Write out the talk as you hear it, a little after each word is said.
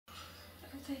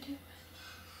they doing?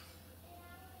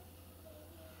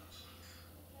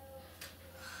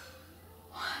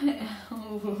 What?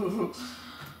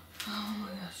 Oh my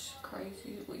gosh,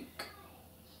 crazy week.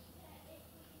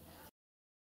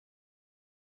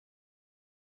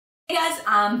 Hey guys,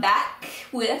 I'm back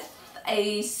with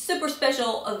a super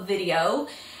special video,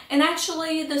 and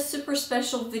actually the super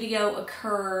special video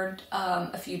occurred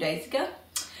a few days ago,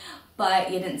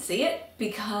 but you didn't see it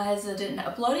because I didn't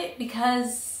upload it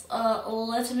because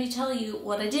let me tell you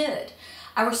what I did.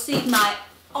 I received my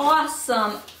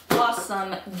awesome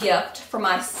gift from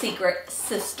my secret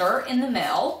sister in the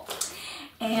mail,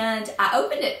 and I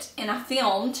opened it and I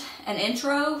filmed an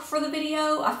intro for the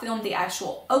video. I filmed the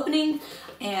actual opening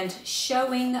and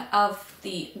showing of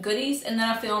the goodies, and then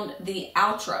I filmed the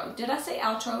outro. Did I say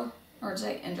outro or did I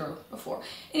say intro before?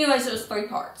 Anyways, it was 3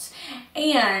 parts.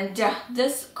 And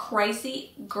this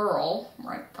crazy girl,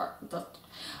 right,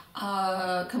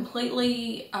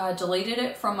 completely deleted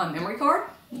it from my memory card.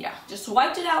 Yeah, just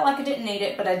wiped it out like I didn't need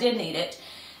it, but I did need it.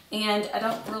 And I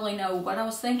don't really know what I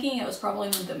was thinking. It was probably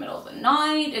in the middle of the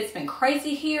night. It's been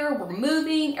crazy here. We're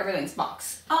moving. Everything's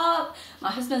boxed up.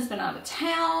 My husband's been out of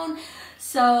town.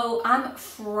 So I'm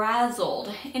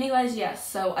frazzled. Anyways, yes.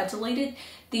 So I deleted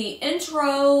the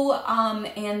intro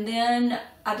and then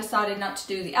I decided not to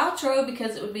do the outro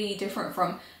because it would be different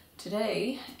from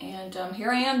today. And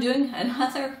here I am doing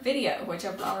another video, which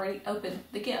I've already opened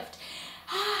the gift.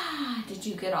 Did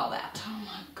you get all that? Oh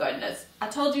my goodness. I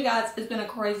told you guys it's been a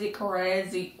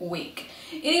crazy week.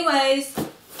 Anyways,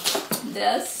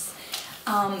 this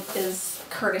is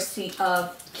courtesy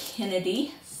of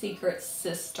Kennedy, secret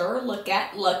sister. Look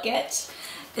it.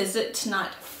 Is it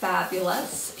not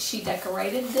fabulous? She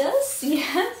decorated this,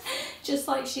 yes, just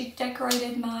like she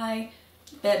decorated my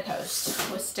bedpost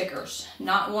with stickers.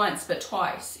 Not once, but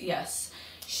twice, yes.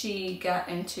 She got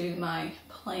into my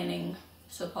planning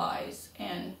supplies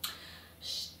and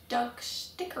stuck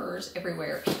stickers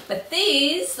everywhere. But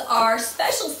these are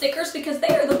special stickers because they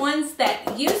are the ones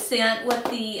that you sent with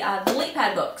the Delete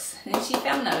Pad books. And she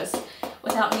found those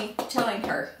without me telling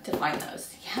her to find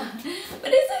those. Yeah.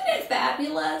 But isn't it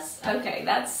fabulous? Okay,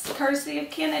 that's courtesy of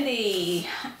Kennedy.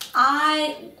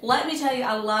 Let me tell you,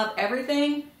 I love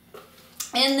everything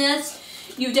in this.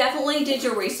 You definitely did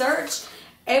your research.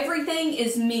 Everything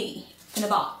is me in a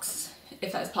box,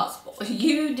 if that's possible.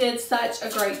 You did such a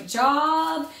great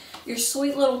job. Your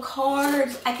sweet little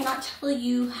cards. I cannot tell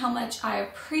you how much I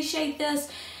appreciate this,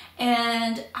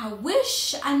 and I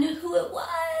wish I knew who it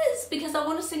was because I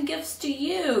want to send gifts to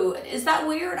you. Is that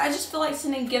weird? I just feel like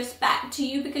sending gifts back to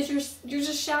you because you're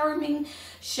just showering me.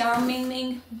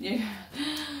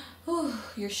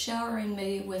 You're showering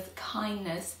me with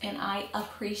kindness, and I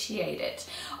appreciate it.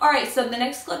 All right, so the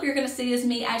next clip you're going to see is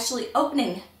me actually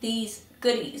opening these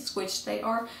goodies, which they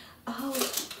are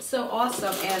so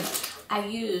awesome. And I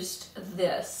used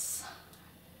this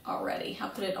already. I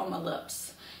put it on my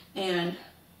lips, and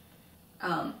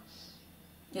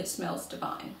it smells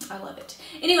divine. I love it.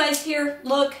 Anyways, here,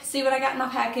 look, see what I got in my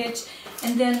package,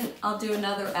 and then I'll do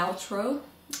another outro,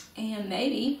 and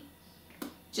maybe,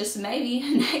 just maybe,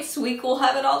 next week we'll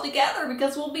have it all together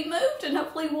because we'll be moved, and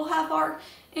hopefully we'll have our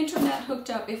internet hooked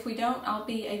up. If we don't, I'll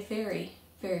be a very,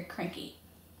 very cranky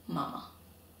mama.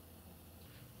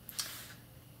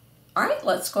 All right,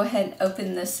 let's go ahead and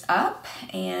open this up,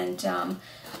 and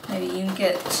maybe you can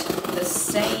get the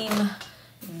same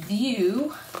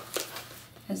view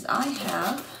as I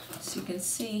have, so you can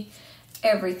see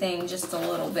everything just a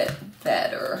little bit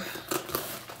better.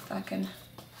 If I can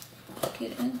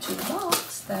get into the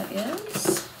box, that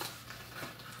is.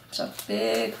 It's a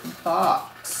big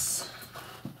box.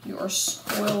 You are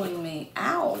spoiling me.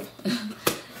 Ow.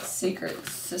 Secret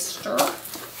sister.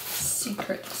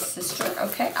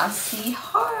 Okay, I see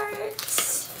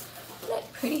hearts.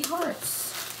 Look, pretty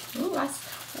hearts.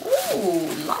 Ooh,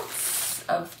 lots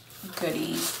of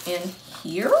goodies in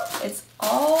here. It's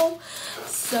all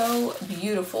so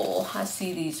beautiful. I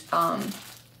see these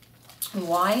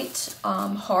white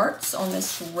hearts on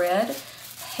this red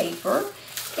paper,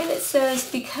 and it says,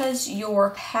 because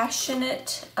you're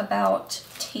passionate about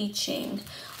teaching.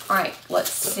 All right,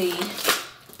 let's see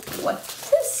what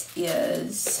this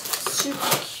is.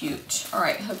 Super cute. All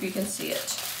right, hope you can see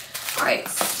it. All right,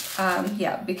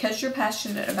 yeah, because you're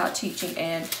passionate about teaching,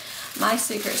 and my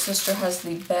secret sister has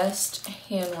the best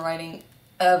handwriting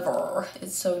ever.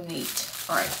 It's so neat.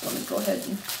 All right, let me go ahead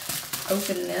and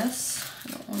open this.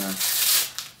 I don't want to.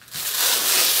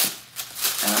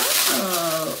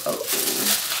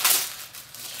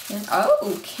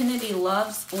 Oh, Kennedy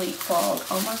loves Leapfrog.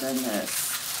 Oh my goodness.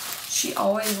 She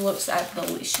always looks at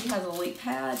she has a leap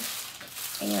pad,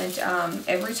 And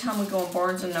every time we go on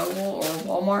Barnes & Noble or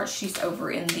Walmart, she's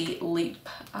over in the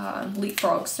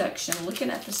Leapfrog section looking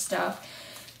at the stuff.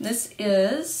 This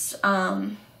is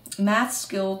math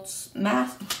skills,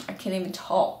 I can't even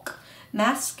talk.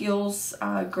 Math skills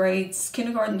grades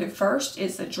kindergarten through first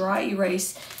is a dry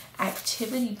erase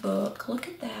activity book. Look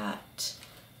at that.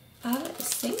 I've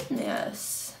seen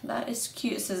this. That is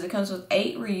cute. It says it comes with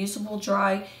 8 reusable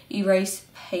dry erase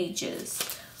pages.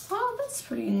 Oh, that's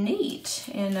pretty neat.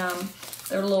 And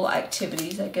they're little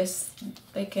activities. I guess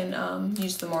they can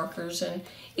use the markers and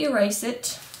erase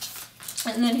it.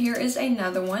 And then here is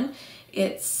another one.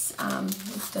 It's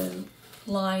with the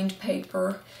lined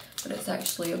paper, but it's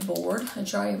actually a board, a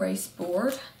dry erase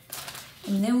board.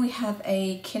 And then we have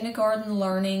a kindergarten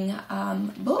learning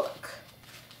book.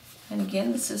 And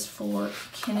again, this is for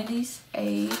Kennedy's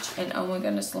age. And oh my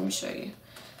goodness, let me show you.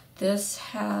 This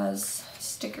has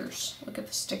stickers. Look at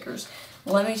the stickers.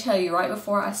 Let me tell you, right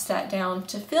before I sat down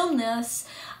to film this,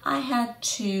 I had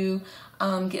to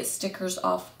get stickers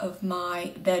off of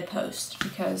my bedpost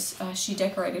because she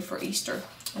decorated for Easter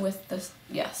with the,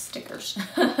 stickers.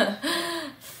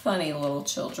 Funny little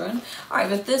children. All right,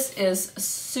 but this is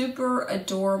super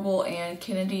adorable, and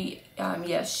Kennedy,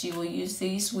 yes, she will use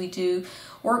these. We do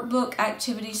workbook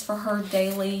activities for her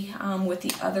daily with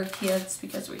the other kids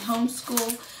because we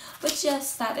homeschool. But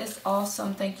yes, that is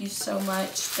awesome. Thank you so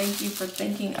much. Thank you for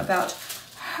thinking about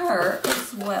her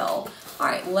as well. All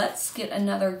right, let's get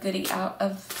another goodie out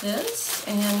of this,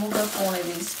 and we'll go for one of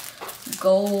these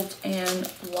gold and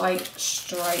white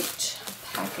striped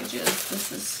packages.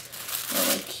 This is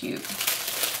really cute.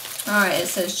 All right, it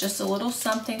says just a little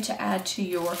something to add to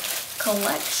your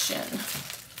collection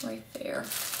right there.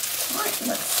 All right,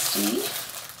 let's see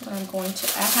what I'm going to,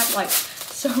 I have like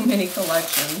so many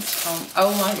collections.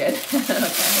 Oh my goodness.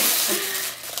 Okay.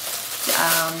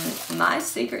 My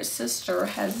secret sister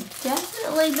has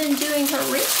definitely been doing her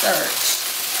research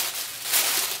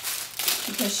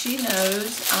because she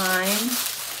knows I'm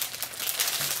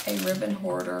a ribbon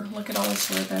hoarder. Look at all this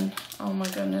ribbon. Oh my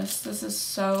goodness, this is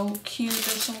so cute.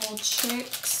 There's some little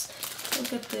chicks.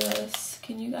 Look at this.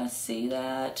 Can you guys see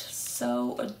that?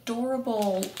 So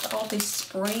adorable. All these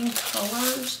spring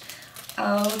colors.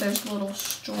 Oh, there's little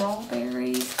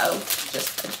strawberries. Oh,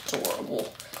 just adorable.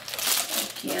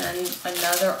 Again,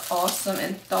 another awesome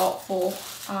and thoughtful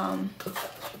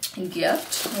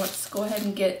gift. Let's go ahead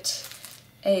and get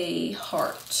a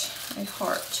heart. A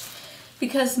heart.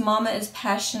 Because Mama is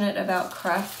passionate about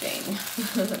crafting.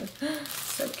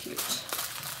 So cute.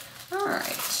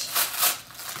 Alright.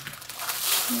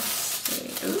 Let's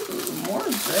see. Ooh, more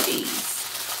goodies.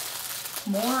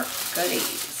 More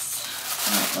goodies.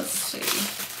 Alright, let's see.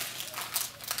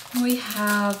 We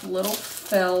have little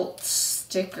felt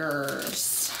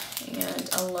stickers. And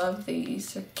I love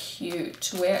these. They're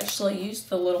cute. We actually use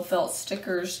the little felt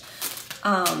stickers.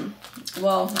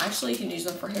 Well, actually you can use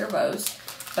them for hair bows.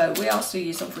 But we also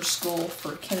use them for school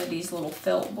for Kennedy's little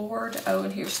felt board. Oh,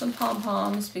 and here's some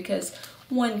pom-poms because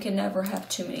one can never have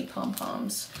too many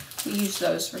pom-poms. We use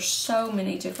those for so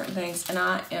many different things, and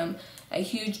I am a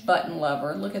huge button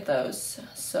lover. Look at those.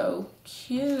 So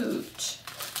cute.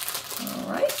 All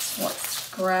right, let's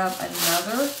grab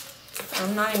another.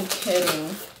 I'm not even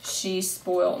kidding. She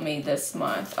spoiled me this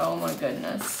month. Oh my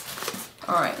goodness.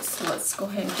 All right, so let's go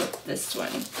ahead and get this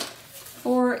one.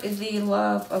 For the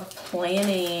love of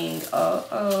planning.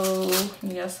 Uh-oh.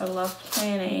 Yes, I love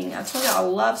planning. I told you I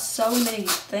love so many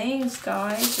things,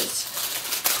 guys. It's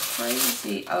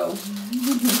crazy. Oh.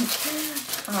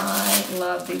 I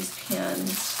love these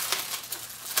pens.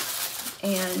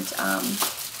 And,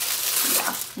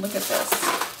 yeah, look at this.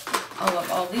 I love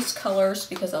all these colors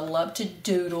because I love to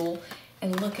doodle.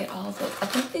 And look at all the, I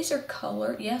think these are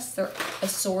colored. Yes, they're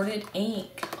assorted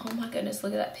ink. Oh my goodness,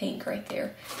 look at that pink right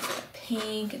there. That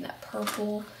pink and that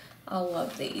purple. I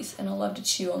love these, and I love to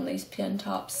chew on these pen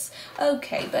tops.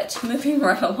 Okay, but moving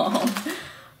right along.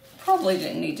 Probably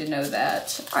didn't need to know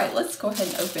that. All right, let's go ahead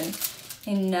and open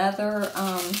another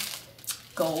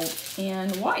gold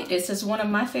and white. This is one of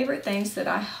my favorite things that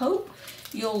I hope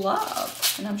you'll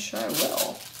love, and I'm sure I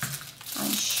will.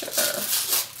 I'm sure.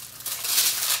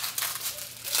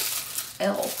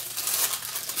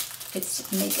 Elf. It's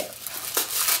makeup.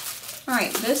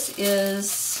 Alright, this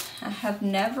is, I have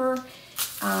never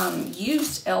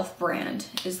used Elf brand.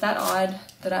 Is that odd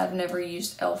that I've never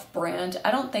used Elf brand? I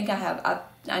don't think I have.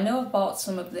 I know I've bought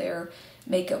some of their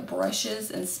makeup brushes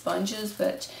and sponges,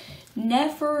 but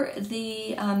never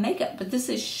the makeup. But this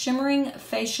is Shimmering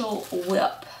Facial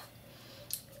Whip.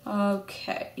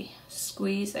 Okay.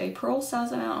 Squeeze a pearl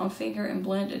size amount on finger and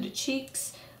blend into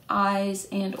cheeks, eyes,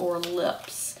 and or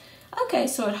lips. Okay,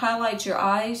 so it highlights your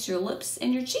eyes, your lips,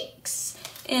 and your cheeks.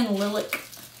 And lilac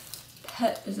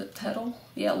is it petal?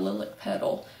 Yeah, lilac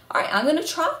petal. All right, I'm gonna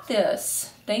try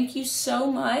this. Thank you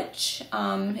so much.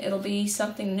 It'll be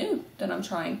something new that I'm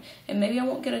trying. And maybe I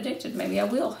won't get addicted. Maybe I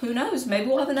will. Who knows? Maybe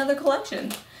we'll have another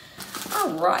collection.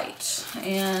 All right,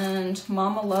 and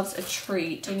Mama loves a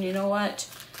treat. And you know what?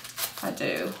 I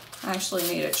do. I actually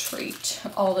need a treat.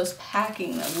 All this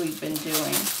packing that we've been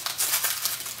doing.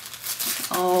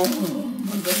 Oh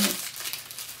my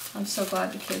goodness. I'm so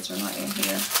glad the kids are not in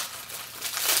here.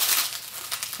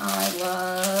 I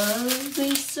love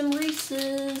me some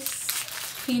Reese's.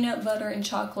 Peanut butter and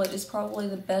chocolate is probably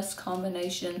the best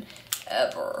combination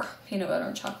ever. Peanut butter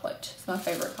and chocolate is my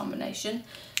favorite combination.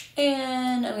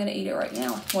 And I'm gonna eat it right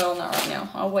now. Well, not right now.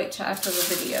 I'll wait till after the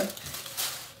video,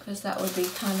 because that would be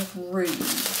kind of rude.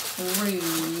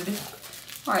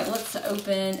 All right, let's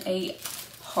open a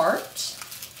heart.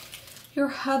 Your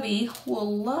hubby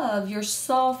will love your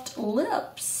soft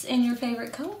lips in your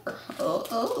favorite color.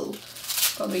 Oh,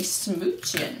 gonna be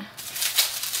smooching.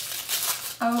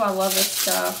 Oh, I love this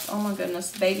stuff. Oh my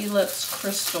goodness, Baby Lips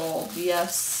Crystal.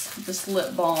 Yes, this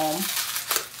lip balm.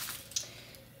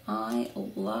 I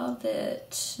love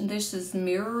it. This is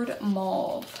mirrored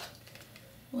mauve.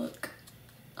 Look,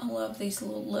 I love these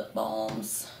little lip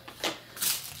balms.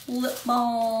 Lip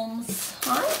balms.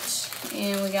 All right,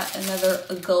 and we got another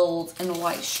gold and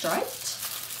white striped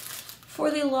for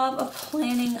the love of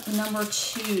planning number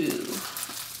 2.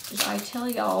 Did I tell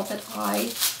y'all that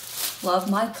I love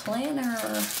my planner?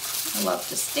 I love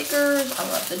the stickers. I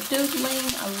love the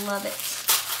doodling. I love it.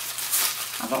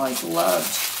 I've always loved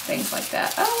things like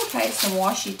that. Oh, okay, some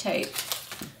washi tape.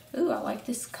 Ooh, I like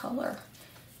this color.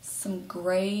 Some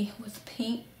gray with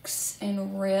pinks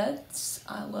and reds.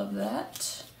 I love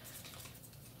that.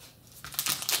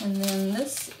 And then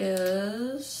this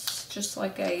is just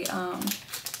like a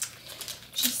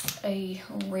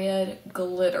red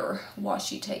glitter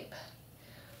washi tape.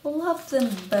 Love them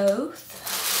both.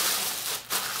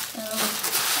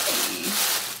 Okay.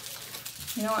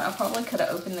 You know what? I probably could have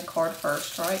opened the card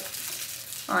first, right?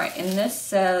 All right, and this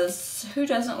says, who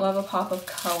doesn't love a pop of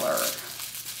color?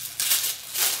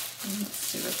 Let's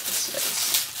see what this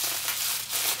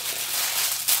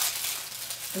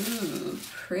is. Ooh,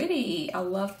 pretty. I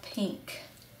love pink.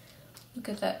 Look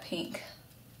at that pink.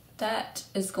 That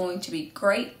is going to be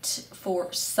great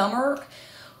for summer,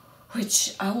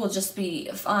 which I will just be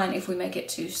fine if we make it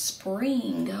to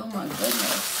spring. Oh my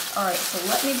goodness. All right, so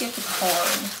let me get the card.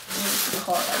 Here's the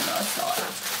card. I know I saw it.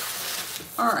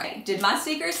 All right, did my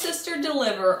secret sister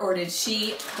deliver, or did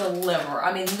she deliver?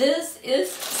 I mean, this is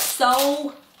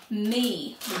so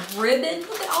me. Ribbon,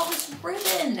 look at all this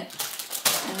ribbon.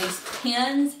 And these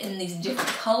pens in these different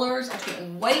colors. I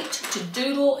can't wait to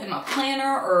doodle in my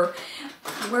planner or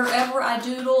wherever I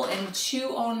doodle and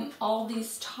chew on all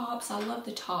these tops. I love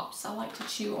the tops. I like to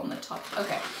chew on the tops.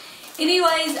 Okay.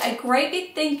 Anyways, a great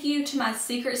big thank you to my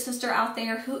secret sister out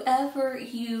there, whoever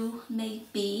you may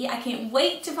be. I can't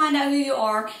wait to find out who you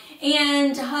are.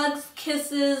 And hugs,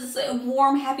 kisses,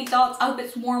 warm, happy thoughts. I hope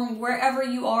it's warm wherever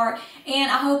you are.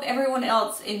 And I hope everyone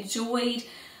else enjoyed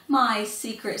my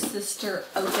secret sister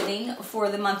opening for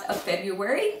the month of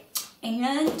February.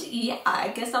 And yeah, I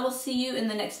guess I will see you in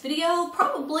the next video,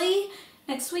 probably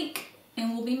next week.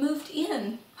 And we'll be moved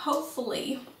in,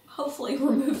 hopefully. Hopefully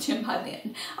we're moved in by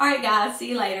then. All right, guys,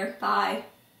 see you later. Bye.